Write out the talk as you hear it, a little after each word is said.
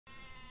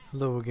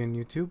Hello again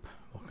YouTube,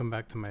 welcome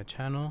back to my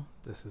channel.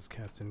 This is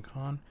Captain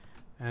Khan,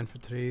 and for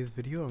today's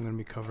video I'm going to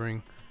be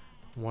covering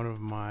one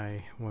of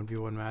my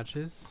 1v1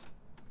 matches,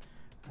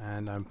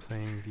 and I'm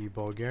playing the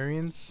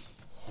Bulgarians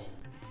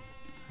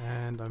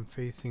and I'm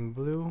facing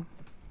blue,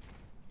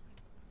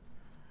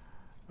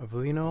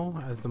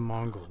 Avellino as the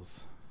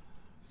Mongols.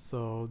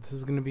 So this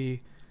is going to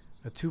be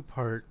a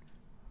two-part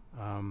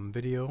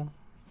video.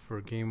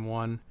 For game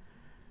 1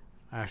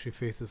 I actually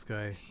faced this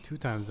guy 2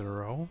 times in a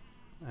row,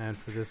 and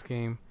for this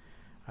game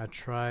I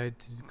tried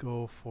to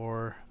go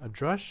for a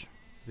Drush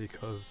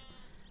because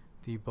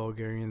the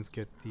Bulgarians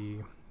get the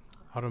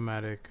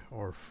automatic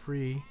or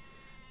free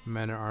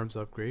man-at-arms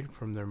upgrade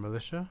from their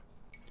militia.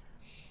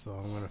 So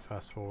I'm going to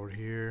fast forward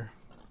here.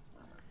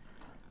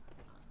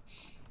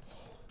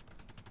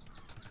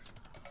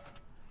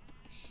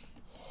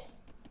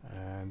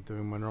 And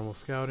doing my normal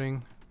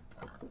scouting.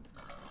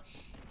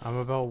 I'm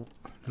about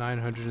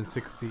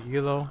 960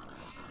 elo.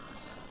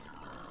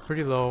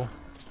 Pretty low.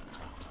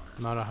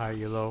 Not a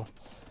high elo.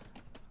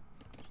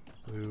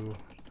 Blue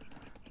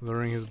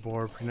luring his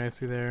boar pretty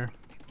nicely there.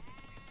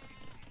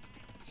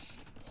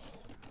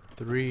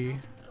 3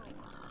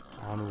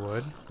 on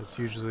wood. That's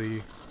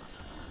usually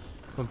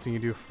something you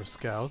do for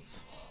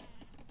scouts.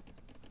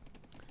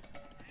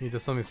 He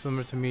does something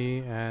similar to me,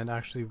 and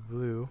actually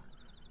blue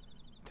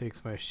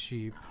takes my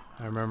sheep.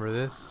 I remember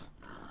this.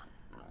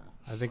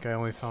 I think I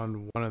only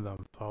found one of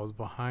them, so I was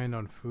behind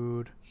on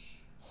food.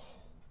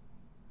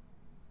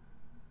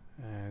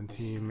 And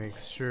he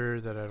makes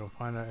sure that I don't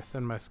find it. I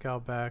send my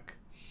scout back.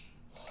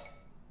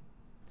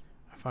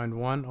 I find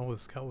one. Oh, the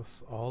scout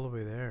was all the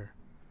way there.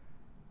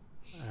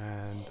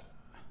 And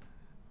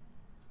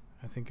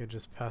I think I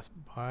just passed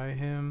by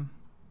him.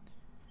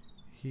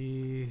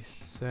 He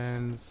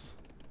sends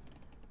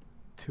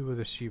 2 of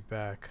the sheep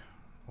back.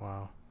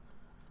 Wow.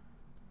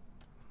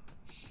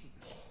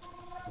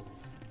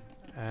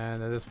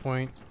 And at this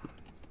point,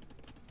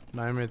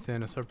 9 minutes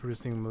in, I start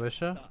producing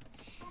militia.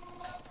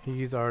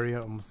 He's already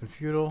almost in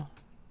feudal.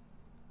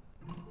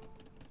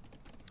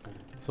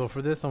 So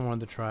for this I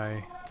wanted to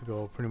try to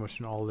go pretty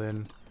much an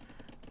all-in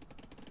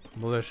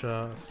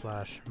militia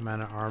slash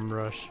man-at-arm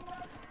rush.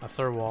 I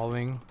start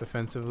walling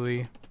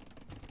defensively.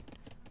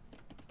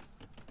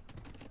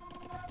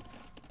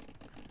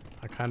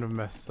 I kind of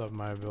messed up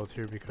my build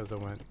here because I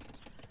went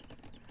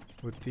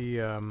with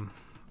the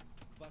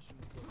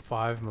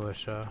 5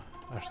 militia,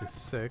 actually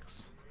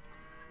 6.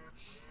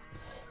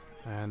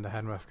 And I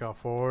had my scout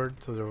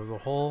forward, so there was a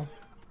hole.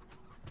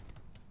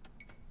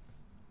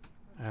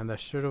 And I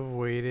should have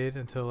waited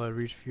until I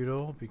reached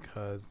feudal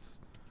because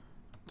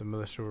the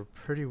militia were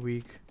pretty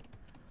weak.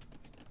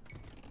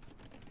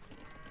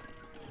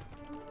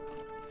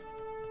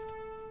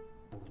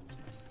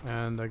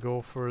 And I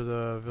go for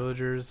the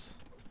villagers,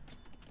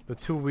 but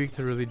too weak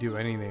to really do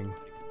anything.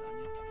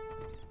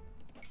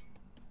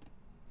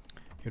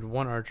 He had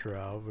 1 archer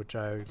out, which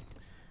I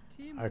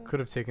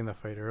could have taken the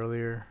fight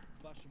earlier.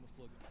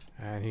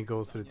 And he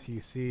goes to the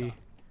TC.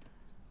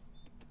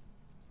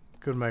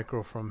 Good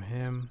micro from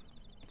him.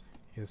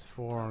 He has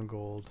 4 on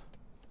gold.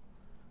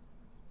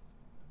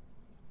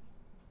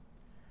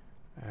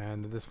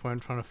 And at this point I'm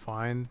trying to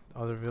find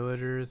other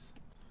villagers.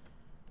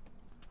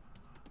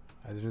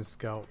 I didn't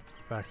scout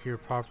back here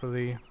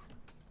properly.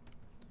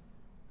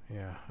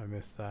 Yeah, I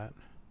missed that.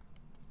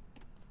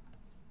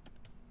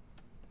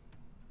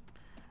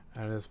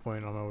 And at this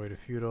point on my way to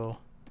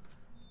feudal.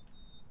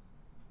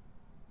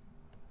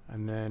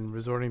 And then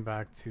resorting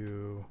back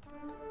to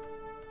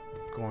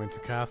going to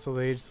Castle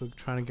Age, so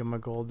trying to get my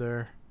gold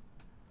there.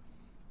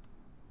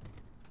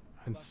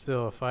 And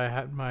still, if I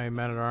had my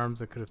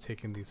man-at-arms, I could have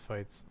taken these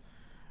fights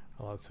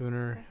a lot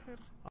sooner.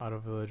 Auto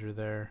villager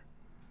there.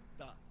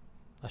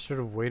 I should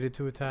have waited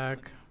to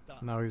attack.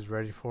 Now he's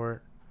ready for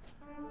it.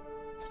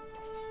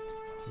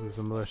 Lose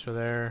a militia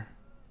there.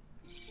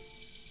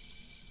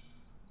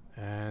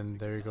 And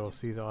there you go,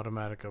 see the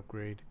automatic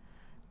upgrade.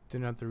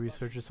 Didn't have to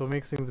research it, so it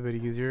makes things a bit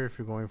easier if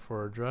you're going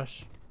for a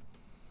Drush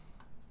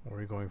or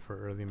you're going for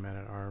early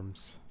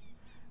man-at-arms.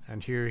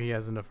 And here he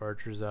has enough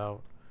archers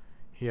out.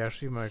 He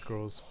actually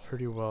micros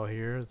pretty well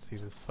here. Let's see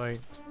this fight.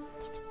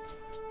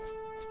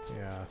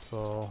 Yeah,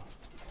 so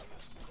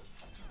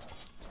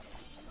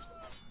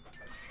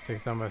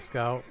takes down my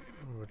scout,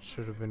 which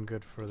should have been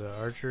good for the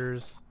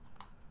archers.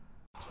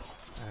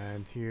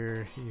 And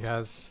here he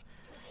has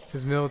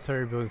his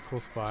military buildings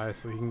close by,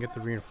 so he can get the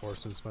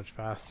reinforcements much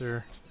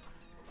faster.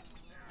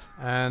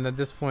 And at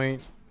this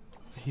point,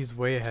 he's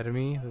way ahead of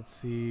me. Let's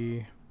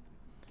see.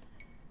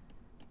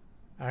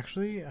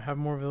 Actually, I have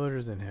more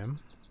villagers than him.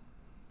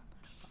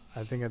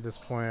 I think at this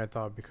point, I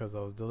thought because I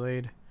was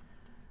delayed,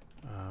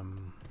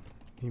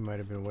 he might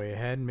have been way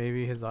ahead.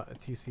 Maybe his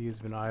TC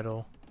has been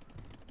idle.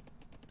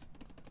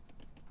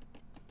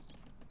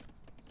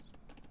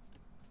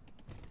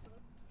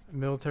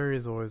 Military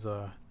is always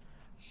a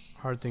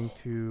hard thing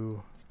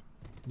to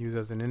use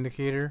as an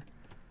indicator.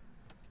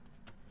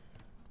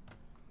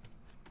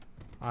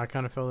 I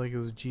kind of felt like it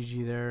was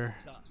GG there.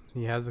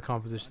 He has the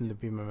composition to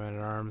be my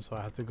man-at-arms, so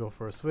I had to go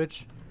for a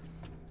switch.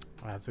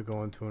 I have to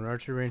go into an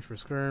archery range for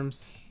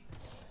skirms.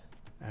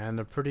 And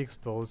they're pretty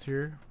exposed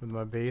here. With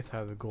my base, I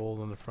have the gold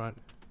on the front.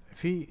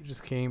 If he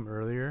just came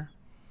earlier,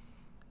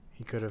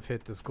 he could have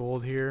hit this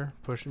gold here,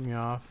 pushing me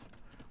off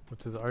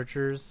with his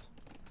archers.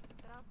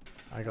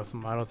 I got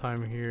some idle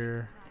time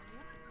here.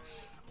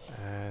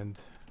 And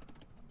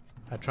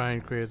I try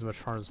and create as much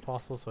farm as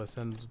possible, so I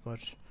send as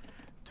much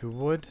to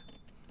wood.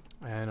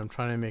 And I'm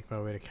trying to make my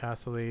way to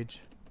Castle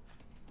Age.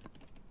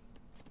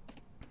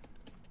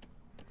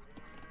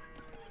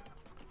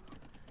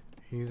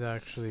 He's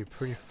actually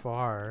pretty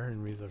far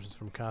in resources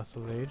from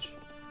Castle Age.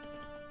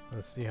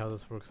 Let's see how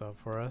this works out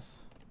for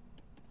us.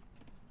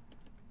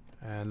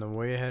 And I'm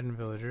way ahead in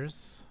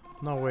villagers.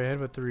 Not way ahead,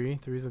 but 3.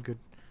 3 is a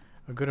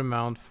good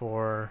amount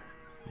for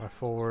my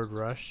forward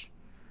rush.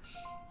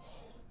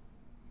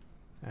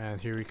 And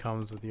here he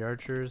comes with the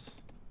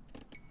archers.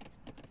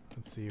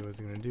 Let's see what he's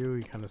gonna do.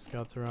 He kind of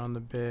scouts around a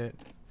bit.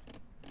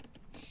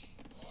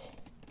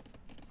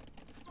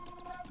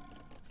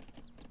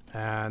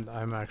 And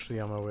I'm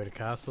actually on my way to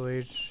Castle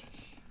Age.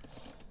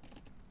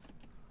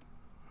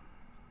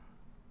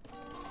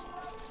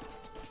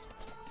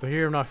 So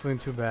here I'm not feeling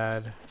too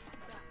bad.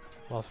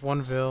 Lost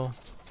 1 Vil.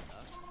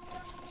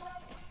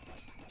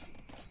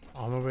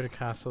 On my way to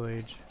Castle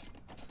Age.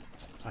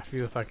 I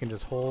feel if I can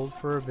just hold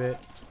for a bit,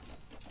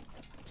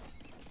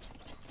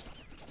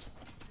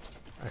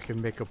 I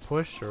can make a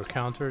push or a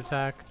counter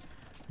attack.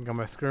 I got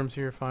my skirms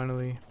here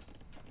finally.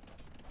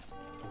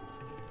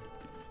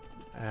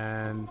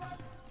 And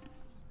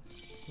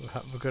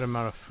have a good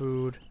amount of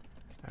food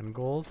and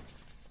gold.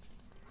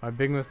 My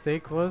big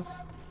mistake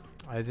was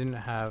I didn't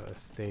have a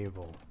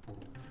stable,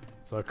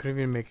 so I couldn't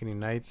even make any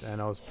knights,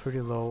 and I was pretty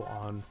low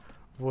on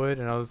wood,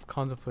 and I was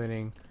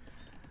contemplating,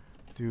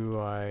 do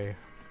I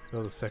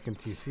build a second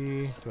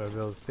TC, do I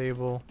build a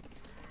stable?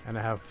 And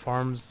I have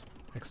farms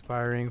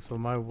expiring, so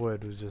my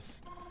wood was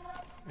just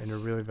in a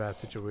really bad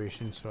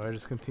situation, so I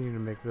just continued to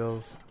make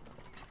vills.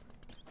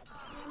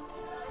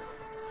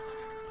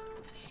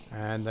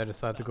 And I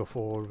decided to go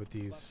forward with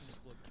these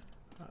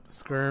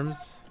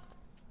skirms.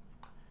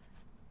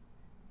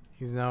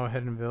 He's now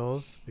ahead in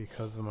vills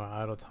because of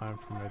my idle time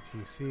for my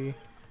TC.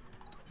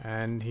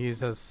 And he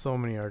has so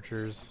many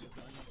archers,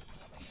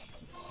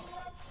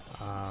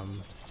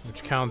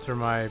 which counter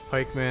my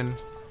pikemen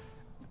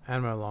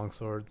and my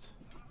longswords.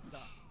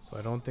 So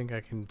I don't think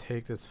I can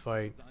take this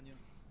fight.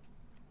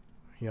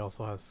 He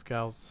also has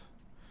scouts.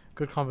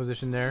 Good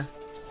composition there.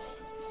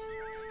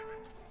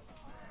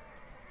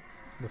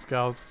 The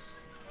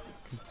scouts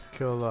can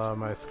kill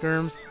my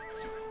skirms,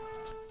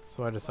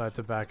 so I decide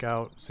to back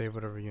out, save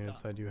whatever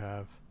units I do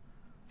have.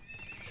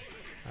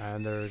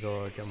 And there we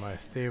go, I get my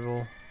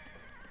stable,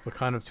 but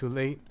kind of too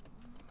late.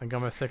 I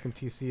got my second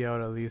TC out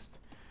at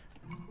least.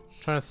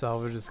 Trying to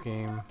salvage this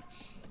game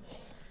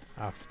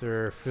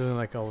after feeling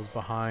like I was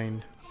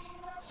behind.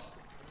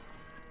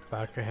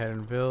 Back ahead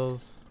in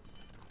vills.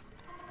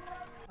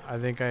 I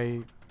think I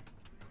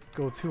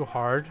go too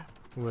hard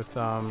with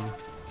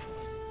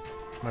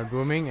my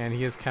booming, and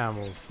he has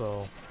camels,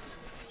 so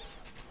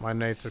my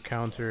knights are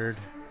countered.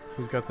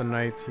 He's got the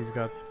knights, he's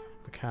got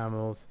the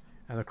camels,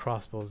 and the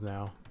crossbows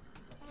now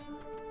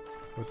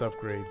with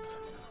upgrades.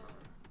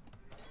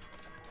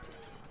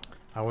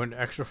 I went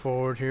extra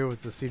forward here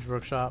with the siege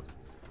workshop,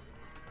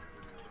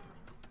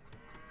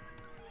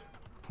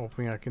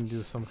 hoping I can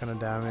do some kind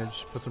of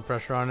damage, put some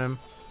pressure on him.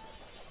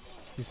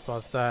 He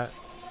spots that,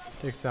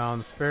 takes down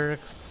the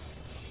Sparix,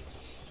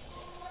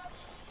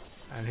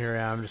 and here I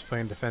am just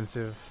playing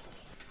defensive.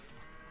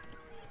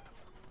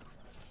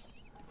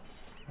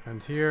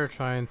 And here,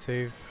 try and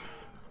save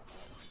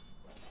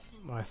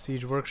my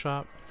siege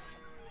workshop.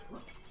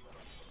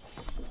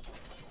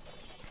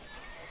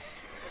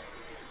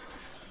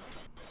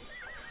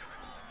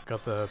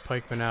 Got the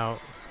pikemen out,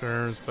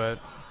 skirms, but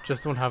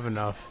just don't have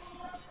enough.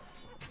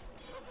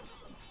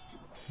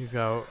 He's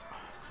got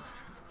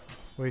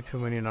way too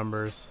many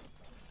numbers,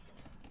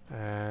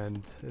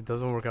 and it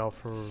doesn't work out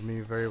for me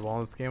very well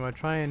in this game. I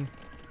try and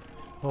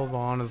hold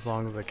on as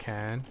long as I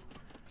can,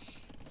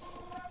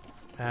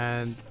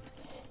 and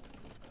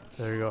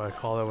there you go, I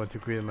called, I went to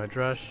greet my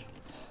Drush.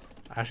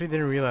 I actually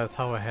didn't realize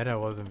how ahead I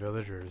was in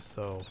villagers,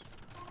 so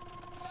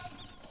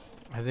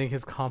I think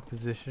his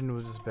composition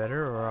was just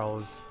better, or I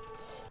was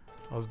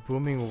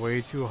booming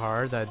way too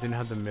hard that I didn't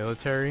have the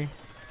military.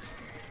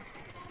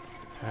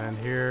 And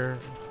here,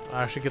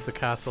 I actually get the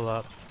castle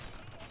up.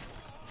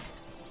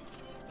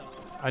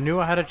 I knew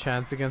I had a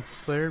chance against this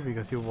player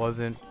because he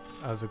wasn't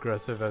as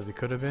aggressive as he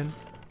could have been.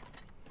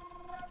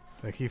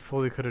 Like, he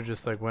fully could have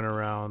just like went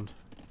around,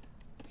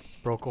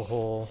 broke a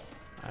hole,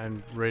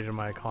 and raided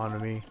my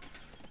economy.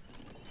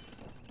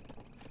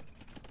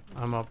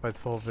 I'm up by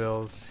 12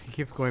 vills. He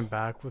keeps going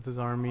back with his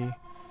army.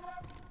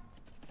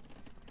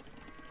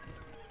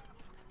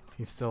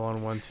 He's still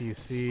on 1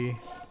 TC.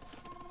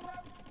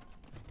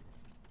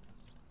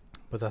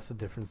 But that's the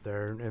difference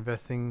there.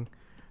 Investing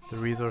the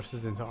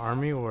resources into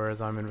army,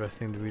 whereas I'm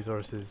investing the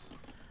resources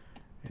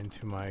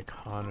into my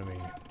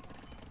economy.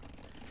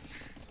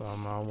 So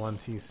I'm on 1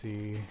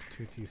 TC,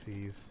 2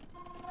 TCs.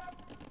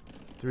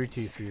 3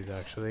 TCs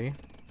actually.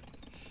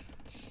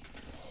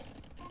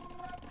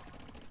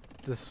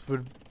 This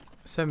would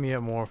set me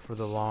up more for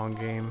the long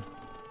game.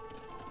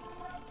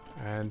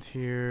 And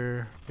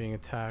here, being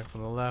attacked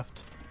from the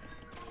left,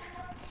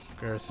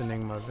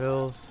 garrisoning my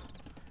vills,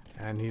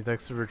 and he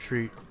likes to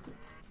retreat.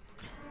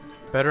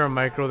 Better on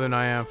micro than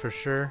I am for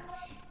sure.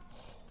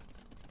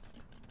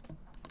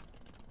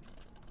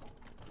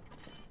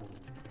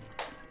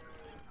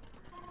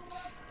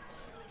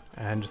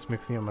 And just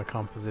mixing up my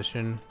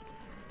composition.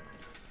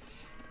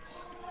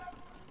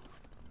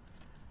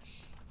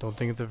 Don't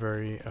think it's a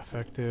very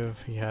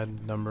effective. He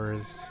had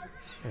numbers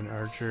in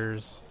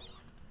archers.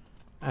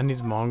 And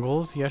these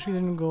Mongols, he actually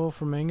didn't go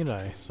for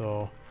Mangadai,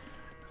 so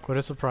quite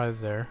a surprise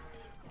there.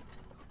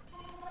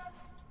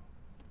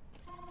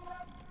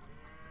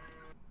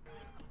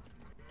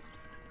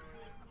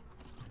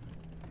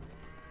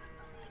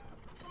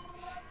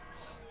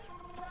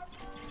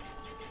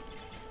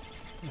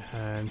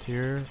 And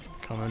here,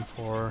 coming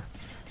for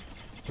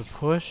the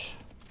push.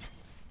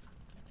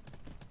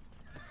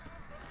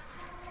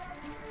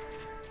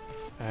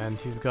 And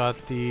he's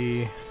got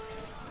the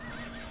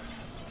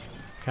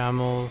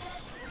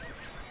camels,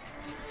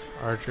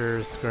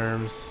 archers,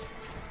 skirms.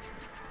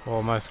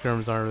 Well, my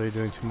skirms aren't really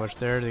doing too much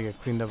there. They get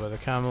cleaned up by the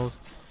camels.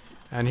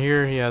 And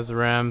here he has the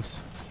rams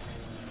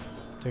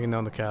taking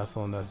down the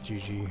castle, and that's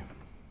GG.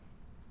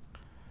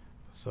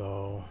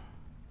 So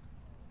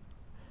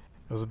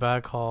it was a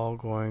bad call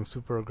going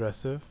super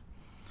aggressive.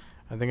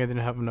 I think I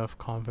didn't have enough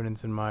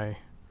confidence in my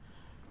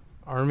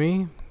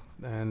army,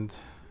 and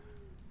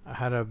I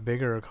had a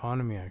bigger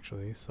economy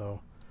actually,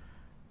 so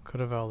could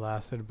have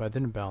outlasted, but I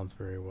didn't balance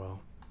very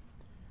well.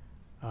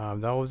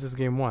 That was just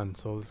game 1,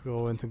 so let's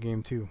go into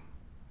game 2.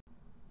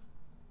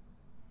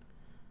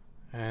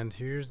 And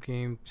here's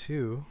game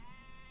 2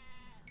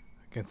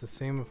 against the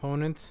same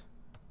opponent.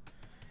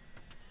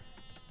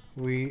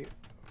 We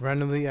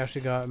randomly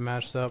actually got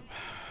matched up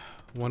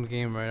one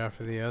game right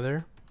after the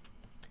other,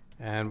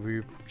 and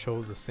we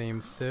chose the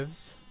same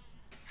civs.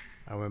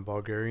 I went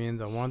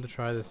Bulgarians. I wanted to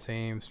try the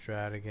same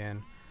strat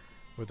again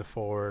with the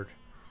forward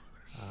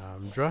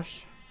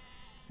Drush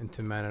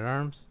into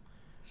man-at-arms,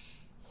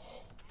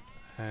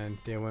 and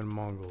they went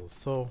Mongols.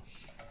 So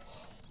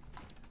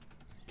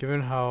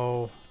given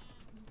how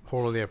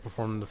poorly I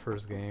performed in the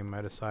first game,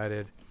 I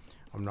decided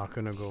I'm not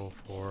going to go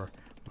for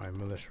my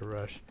militia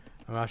rush.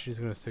 I'm actually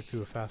just going to stick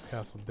to a fast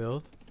castle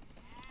build.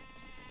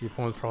 The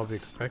opponent's probably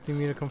expecting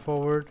me to come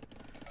forward,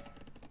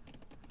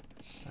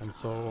 and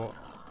so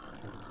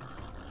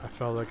I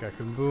felt like I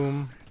could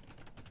boom,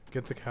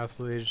 get the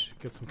castle age,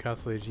 get some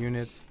castle age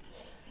units,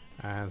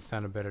 and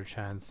stand a better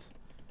chance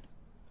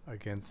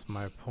against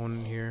my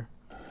opponent here.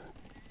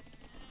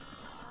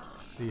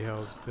 See how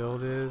his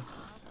build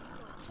is.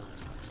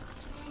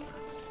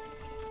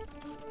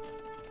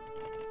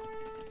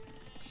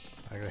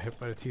 I got hit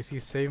by the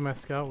TC, saved my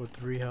scout with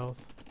 3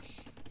 health.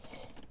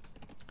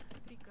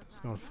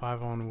 Just going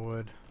 5 on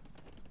wood,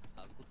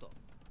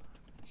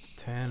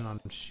 10 on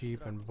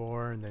sheep and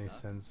boar, and then he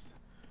sends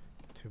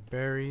 2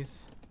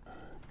 berries.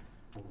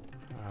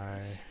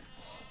 I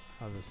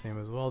have the same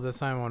as well. This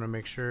time I want to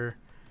make sure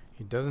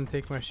he doesn't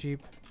take my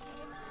sheep,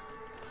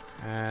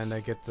 and I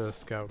get the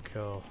scout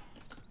kill.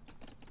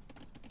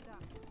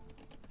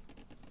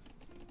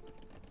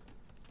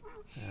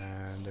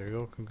 And there you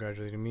go,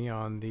 congratulating me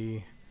on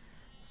the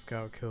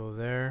scout kill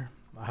there.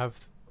 I have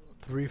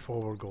 3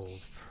 forward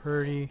goals.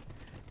 Pretty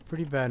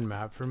bad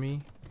map for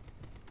me,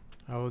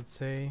 I would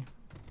say.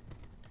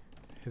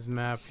 His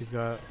map, he's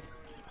got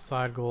a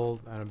side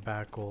gold and a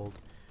back gold.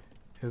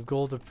 His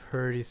golds are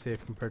pretty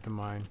safe compared to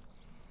mine.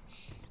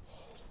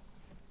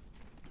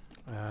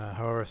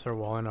 However, I start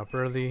walling up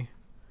early.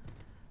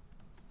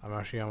 I'm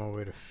actually on my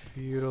way to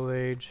feudal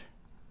age.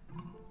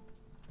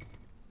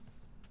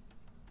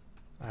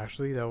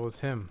 Actually, that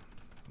was him.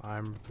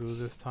 I'm blue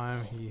this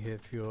time. He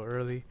hit feudal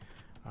early.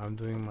 I'm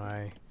doing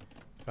my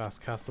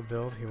fast castle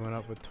build. He went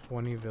up with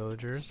 20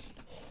 villagers.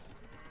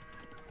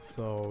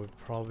 So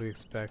probably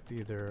expect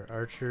either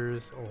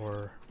archers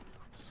or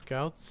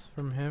scouts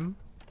from him.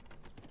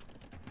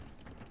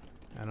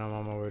 And I'm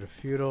on my way to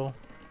feudal.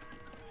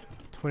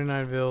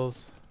 29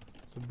 vills.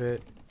 It's a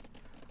bit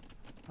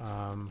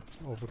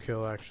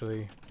overkill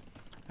actually.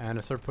 And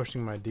I start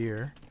pushing my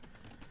deer.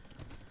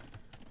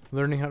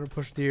 Learning how to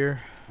push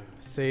deer.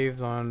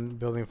 Saves on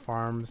building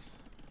farms.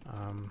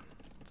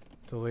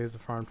 Delays the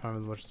farm time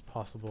as much as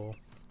possible.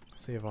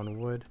 Save on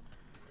wood.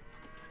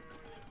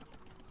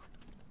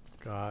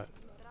 Got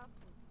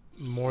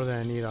more than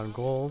I need on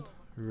gold.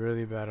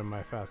 Really bad on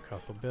my fast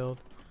castle build.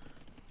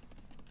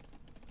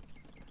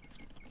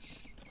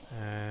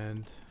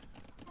 And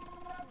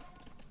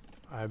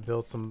I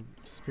built some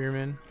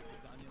spearmen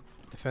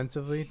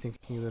defensively, thinking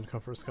he's going to come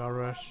for a scout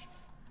rush.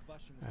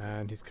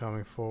 And he's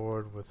coming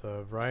forward with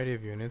a variety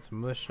of units.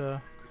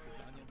 Militia,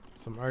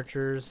 some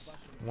archers,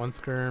 1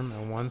 skirm,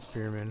 and 1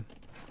 spearman.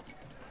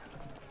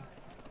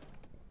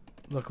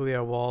 Luckily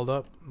I walled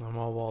up. I'm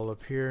all walled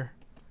up here.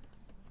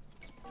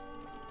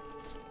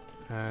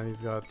 And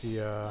he's got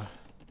the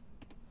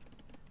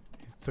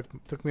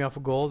took me off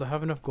of gold. I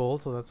have enough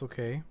gold, so that's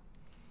okay.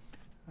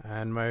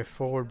 And my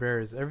forward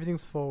bears,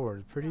 everything's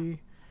forward. Pretty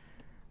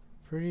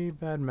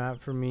bad map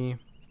for me.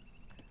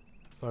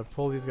 So I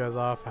pull these guys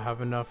off. I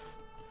have enough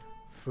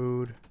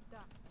food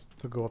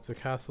to go up to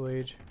Castle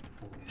Age.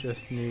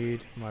 Just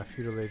need my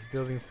feudal age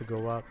buildings to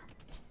go up.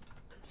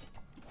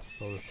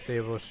 So the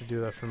stable should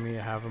do that for me.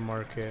 I have a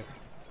market.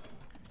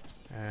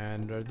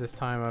 And this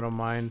time I don't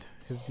mind.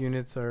 His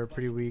units are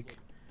pretty weak.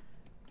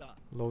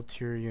 Low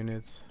tier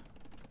units.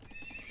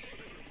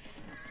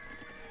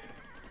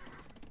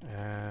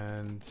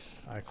 And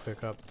I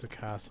click up to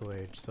Castle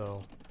Age.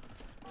 So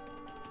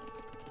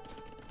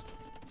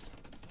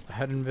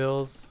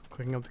Headinvilles,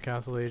 clicking up to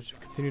Castle Age,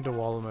 continue to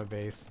wall in my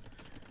base.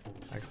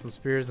 I got some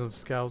spears and some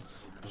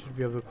scouts. Should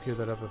be able to clear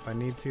that up if I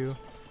need to.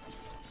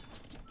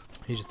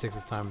 He just takes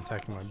his time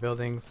attacking my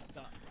buildings.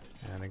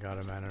 And I got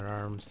a man at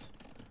arms.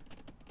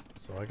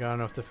 So I got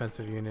enough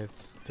defensive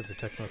units to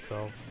protect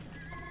myself.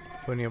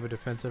 Putting up a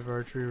defensive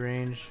archery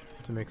range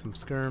to make some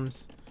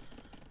skirms.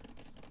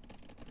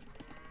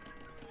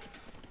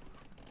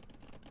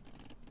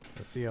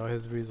 Let's see how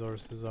his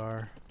resources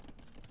are.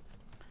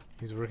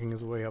 He's working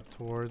his way up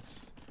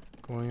towards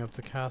going up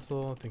to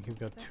castle. I think he's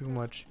got too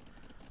much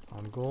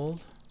on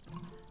gold.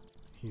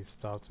 He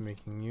stopped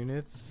making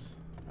units.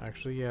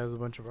 Actually, he has a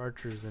bunch of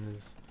archers in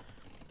his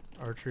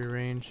archery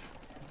range.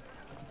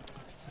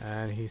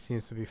 And he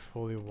seems to be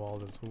fully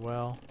walled as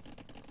well.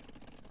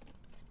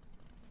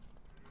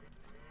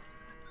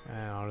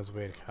 And on his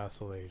way to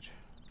Castle Age.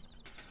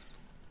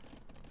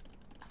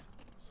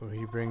 So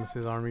he brings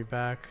his army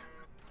back.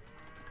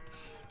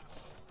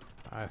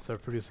 I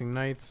start producing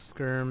knights,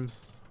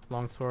 skirms,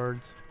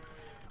 longswords.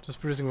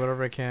 Just producing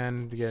whatever I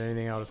can to get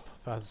anything out as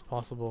fast as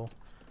possible.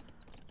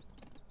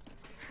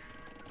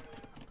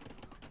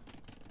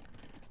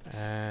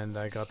 And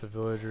I got the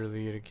villager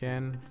lead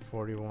again.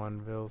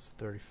 41 vills,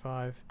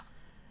 35.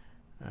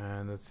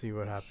 And let's see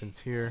what happens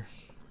here.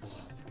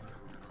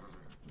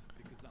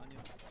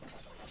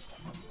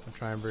 I'll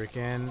try and break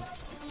in.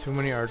 Too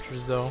many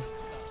archers though.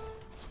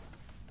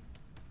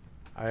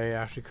 I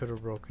actually could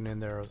have broken in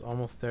there. I was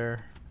almost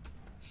there.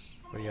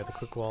 But you have the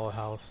quick wall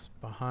house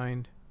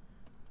behind.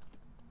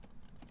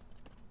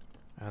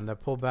 And I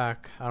pull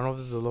back. I don't know if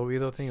this is a low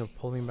elo thing of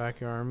pulling back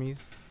your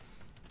armies.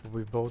 But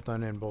we've both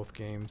done it in both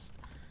games.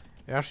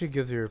 It actually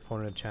gives your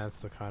opponent a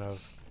chance to kind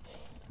of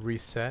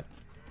reset.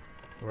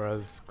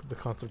 Whereas the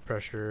constant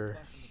pressure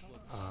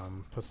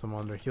puts them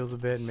on their heels a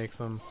bit and makes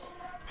them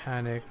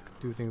panic,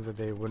 do things that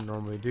they wouldn't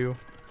normally do.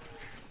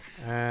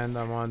 And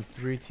I'm on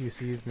 3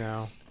 TCs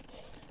now.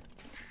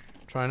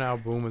 Trying to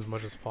outboom as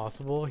much as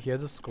possible. He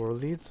has a score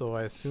lead, so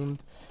I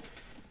assumed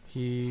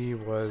he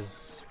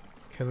was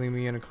killing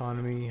me in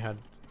economy. He had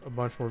a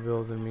bunch more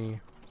vills than me.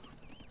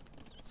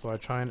 So I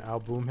try and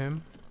outboom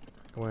him,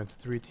 going into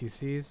 3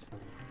 TCs.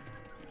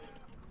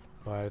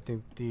 But I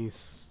think the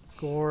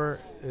score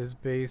is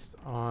based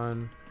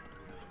on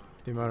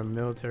the amount of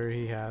military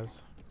he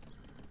has.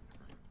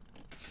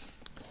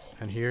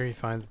 And here he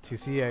finds the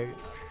TC. I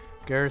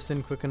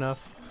garrison quick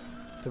enough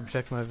to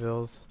protect my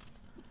vills.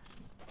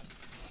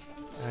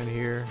 And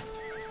here,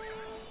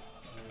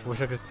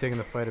 wish I could have taken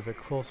the fight a bit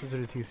closer to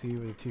the TC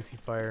with the TC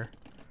fire,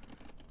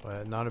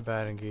 but not a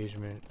bad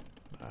engagement.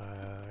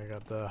 I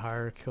got the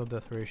higher kill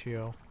death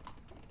ratio,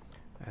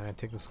 and I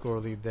take the score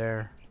lead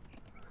there.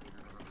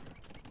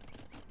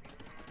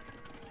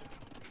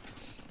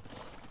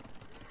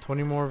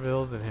 $20 more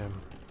vills than him.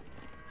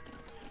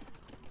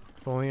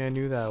 If only I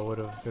knew that, I would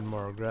have been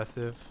more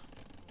aggressive.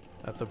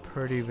 That's a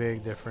pretty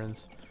big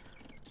difference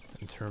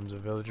in terms of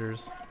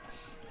villagers.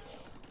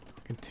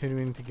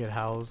 Continuing to get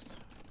housed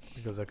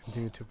because I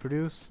continue to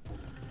produce.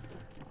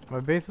 My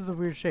base is a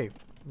weird shape.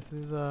 This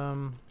is I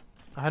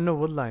had no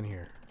wood line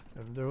here.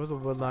 If there was a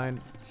wood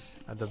line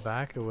at the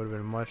back, it would have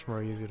been much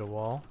more easy to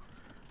wall.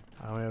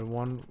 I only had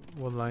one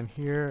wood line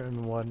here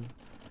and one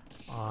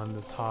on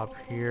the top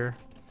here.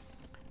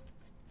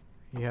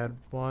 He had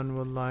 1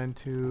 wood line,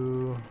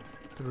 2,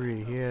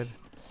 3. He had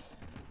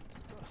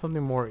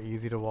something more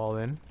easy to wall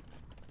in.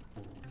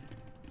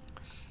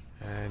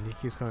 And he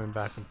keeps coming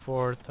back and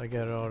forth. I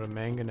get out a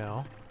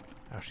mangonel.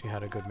 Actually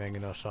had a good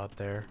mangonel shot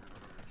there.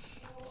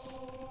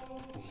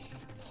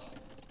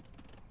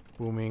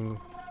 Booming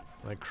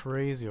like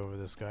crazy over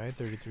this guy.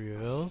 33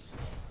 vills.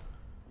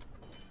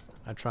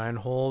 I try and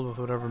hold with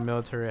whatever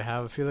military I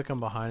have. I feel like I'm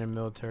behind in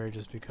military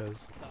just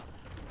because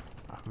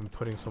I've been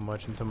putting so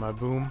much into my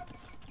boom.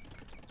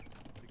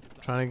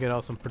 Trying to get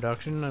out some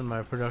production, and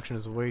my production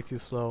is way too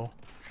slow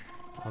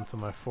onto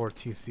my 4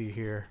 TC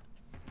here.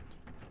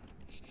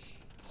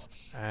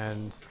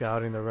 And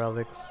scouting the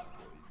relics.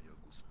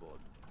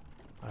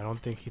 I don't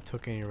think he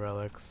took any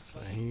relics.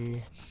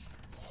 He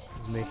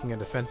is making a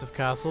defensive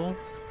castle.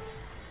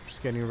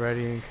 Just getting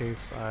ready in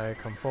case I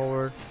come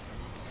forward.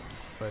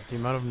 But the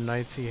amount of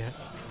knights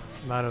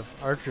amount of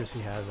archers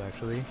he has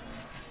actually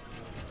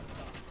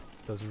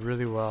does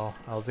really well.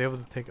 I was able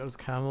to take out his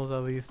camels at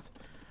least,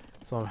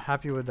 so I'm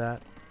happy with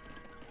that.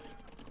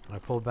 I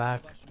pull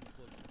back.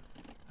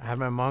 I have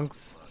my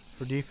monks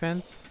for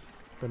defense.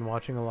 Been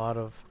watching a lot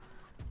of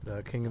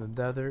the king of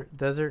the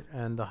desert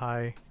and the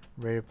high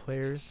rated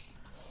players.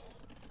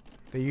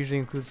 They usually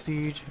include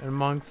siege and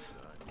monks,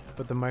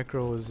 but the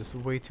micro is just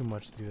way too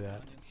much to do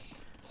that.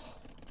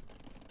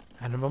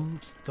 And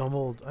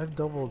I've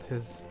doubled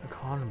his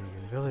economy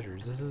and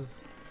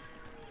villagers.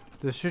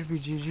 This should be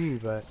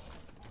GG, but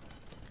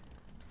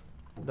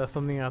that's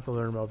something I have to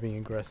learn about being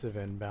aggressive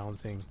and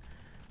balancing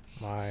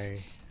my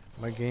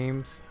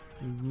games,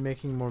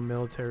 making more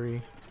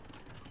military.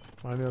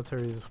 My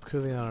military is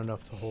clearly not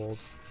enough to hold.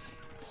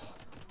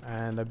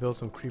 And I built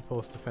some creep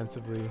posts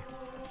defensively.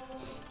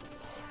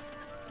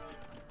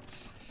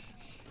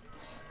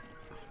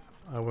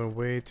 I went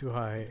way too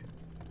high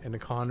in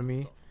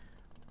economy.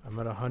 I'm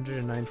at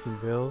 119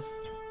 vills.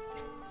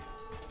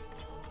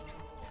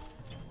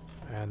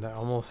 And I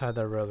almost had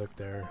that relic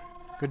there.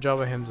 Good job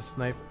by him to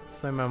snipe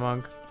my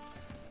monk.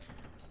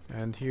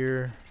 And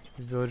here,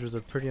 the villagers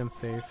are pretty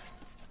unsafe.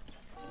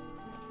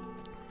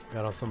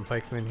 Got all some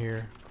pikemen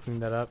here. Clean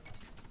that up.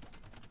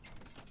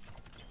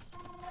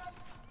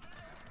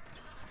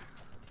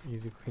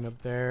 Easy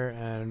cleanup there,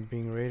 and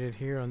being raided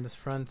here on this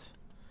front.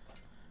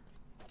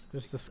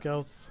 Just the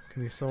scouts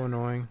can be so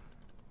annoying.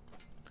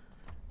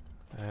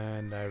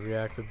 And I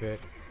react a bit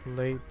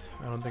late.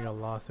 I don't think I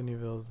lost any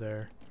vills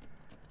there.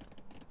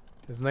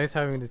 It's nice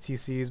having the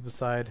TCs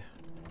beside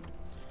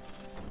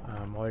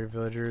all your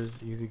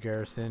villagers. Easy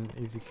garrison,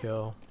 easy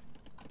kill.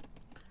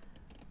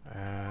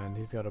 And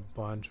he's got a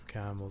bunch of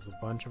camels, a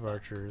bunch of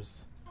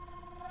archers.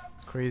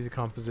 Crazy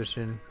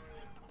composition.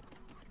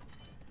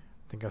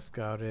 I think I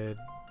scouted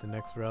the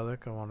next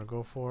relic I want to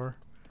go for.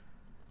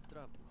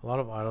 A lot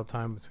of idle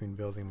time between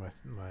building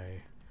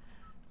my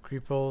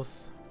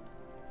creepos.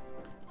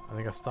 I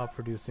think I stopped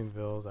producing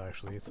vills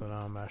actually, so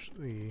now I'm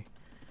actually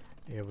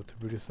able to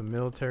produce some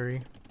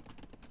military.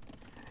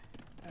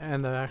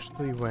 And I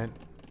actually went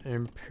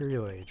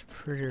Imperial Age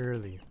pretty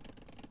early.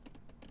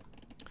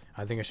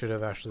 I think I should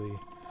have actually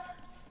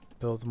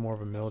built more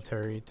of a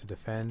military to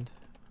defend.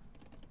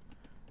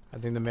 I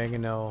think the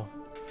Mangonel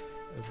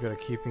is good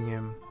at keeping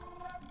him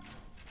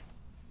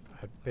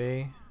at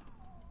bay.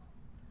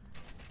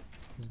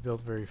 He's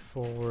built very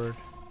forward.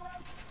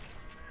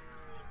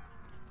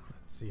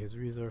 Let's see his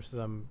resources.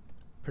 I'm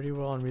pretty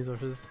well on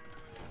resources.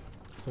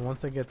 So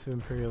once I get to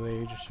Imperial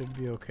Age, it should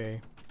be okay.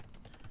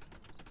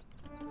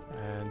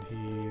 And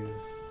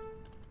he's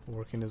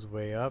working his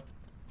way up.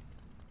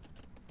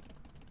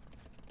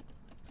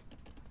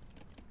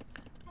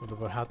 With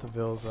about half the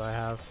vills that I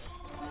have.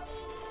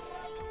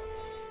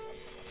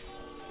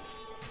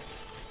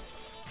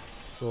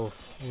 So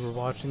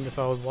if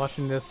I was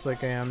watching this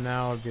like I am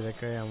now, I'd be like,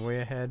 okay, I'm way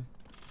ahead.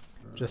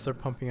 Just start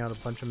pumping out a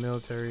bunch of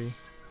military.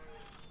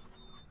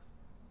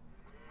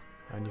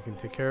 And you can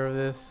take care of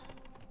this.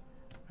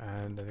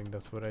 And I think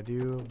that's what I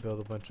do. Build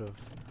a bunch of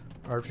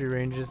archery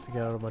ranges to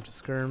get out a bunch of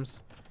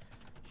skirms.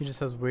 He just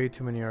has way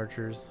too many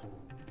archers.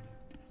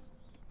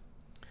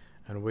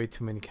 And way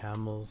too many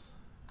camels.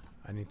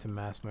 I need to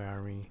mass my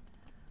army.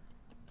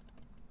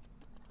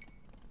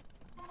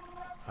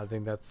 I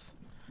think that's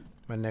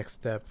my next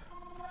step.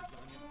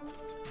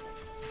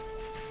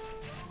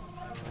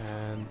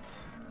 And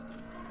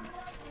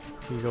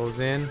he goes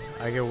in.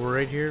 I get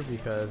worried here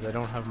because I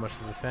don't have much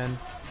to defend.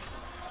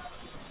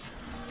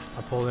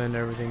 I pull in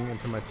everything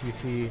into my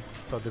TC.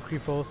 So the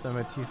creep post and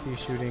my TC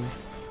shooting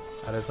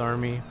at his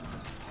army.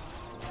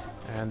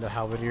 And the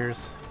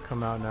halberdiers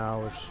come out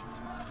now, which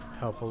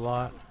help a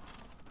lot.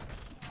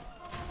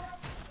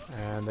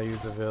 And I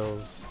use the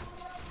vills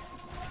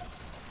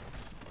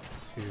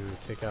to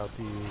take out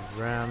these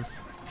rams.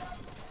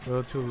 A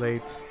little too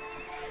late.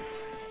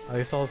 At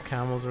least all his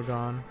camels are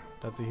gone.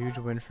 That's a huge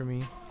win for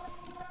me.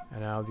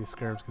 And now these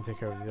skirms can take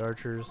care of the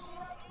archers.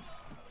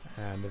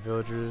 And the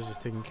villagers are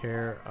taking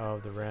care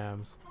of the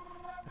rams.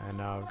 And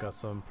now I've got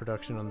some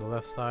production on the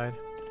left side.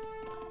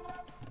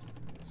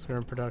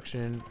 Skirm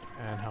production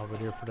and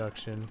halberdier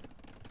production.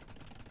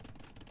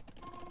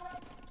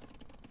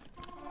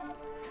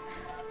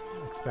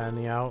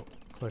 Expanding out,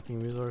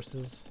 collecting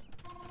resources.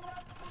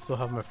 Still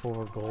have my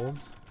forward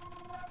golds.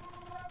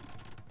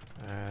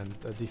 And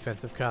a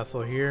defensive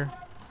castle here.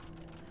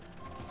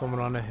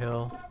 Someone on a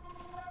hill.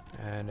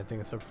 And I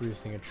think I start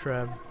producing a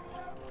Treb.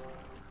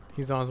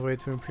 He's on his way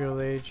to Imperial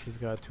Age. He's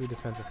got 2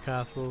 defensive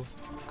castles.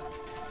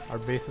 Our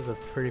bases are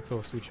pretty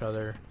close to each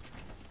other.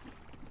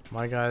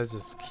 My guys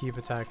just keep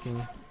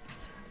attacking.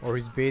 Or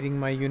he's baiting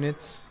my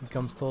units. He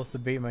comes close to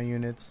bait my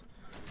units.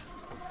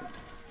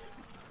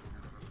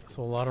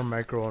 So a lot of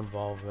micro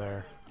involved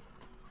there.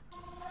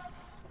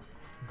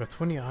 I've got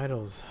 20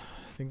 idols.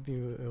 I think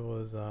it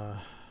was the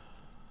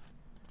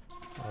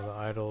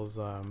idols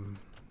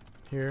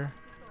here.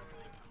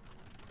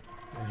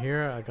 And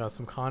here I got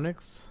some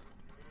conics.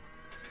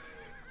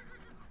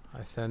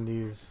 I send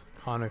these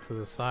conics to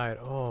the side.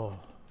 Oh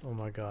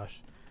my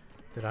gosh.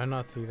 Did I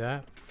not see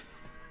that?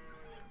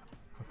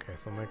 Okay,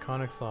 so my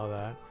conic saw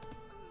that.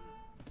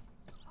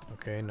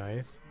 Okay,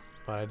 nice.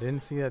 But I didn't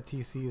see that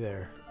TC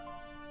there.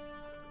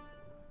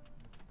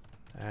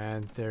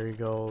 And there he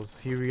goes.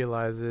 He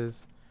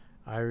realizes.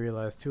 I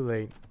realized too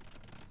late.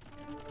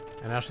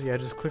 And actually I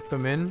just clicked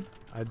them in.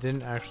 I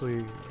didn't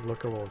actually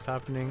look at what was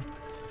happening.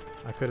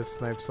 I could have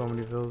sniped so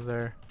many vills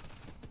there.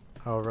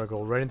 However, I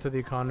go right into the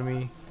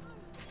economy,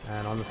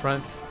 and on the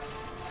front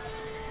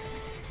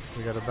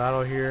we got a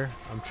battle here.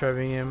 I'm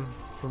trebbing him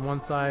from one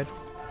side,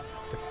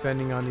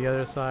 defending on the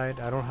other side.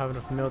 I don't have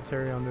enough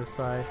military on this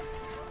side.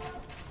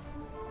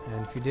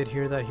 And if you did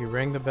hear that, he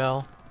rang the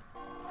bell,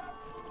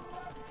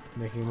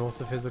 making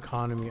most of his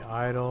economy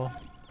idle.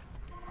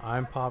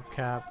 I'm pop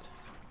capped,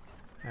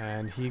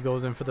 and he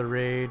goes in for the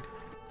raid,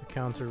 the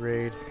counter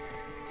raid.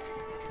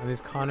 And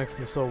these conics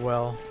do so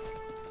well.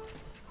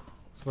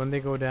 So when they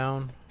go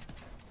down,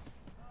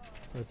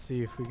 let's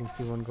see if we can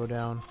see one go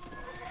down.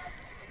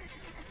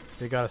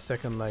 They got a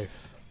second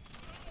life.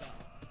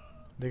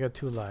 They got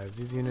 2 lives.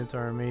 These units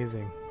are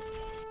amazing.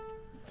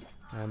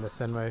 And I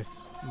send my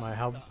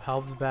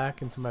halbs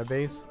back into my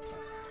base.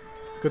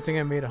 Good thing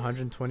I made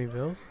 120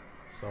 vills.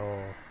 So,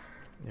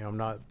 you know, I'm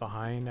not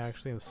behind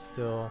actually. I'm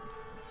still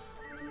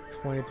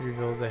 23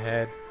 vills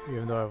ahead,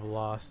 even though I've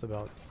lost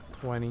about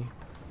 20.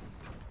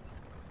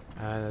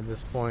 And at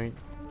this point,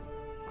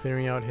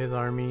 clearing out his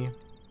army,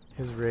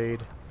 his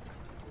raid.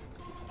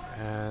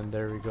 And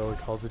there we go. He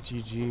calls it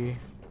GG.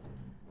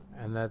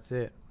 And that's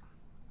it.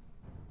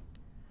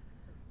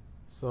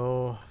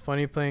 So,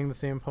 funny playing the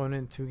same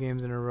opponent 2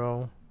 games in a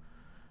row.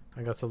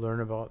 I got to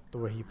learn about the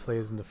way he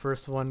plays in the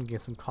first one, gain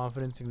some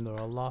confidence even though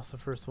I lost the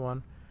first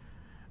one.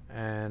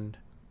 And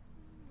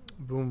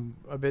boom,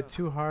 a bit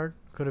too hard.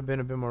 Could have been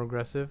a bit more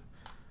aggressive.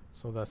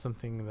 So that's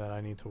something that I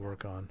need to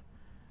work on.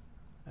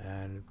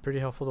 And pretty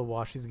helpful to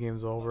watch these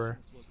games over.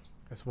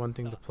 It's one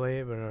thing to play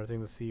it, but another thing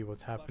to see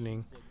what's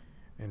happening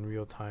in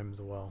real time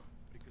as well.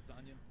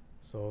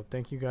 So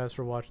thank you guys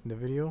for watching the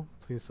video.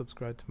 Please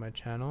subscribe to my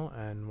channel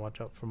and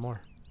watch out for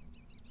more.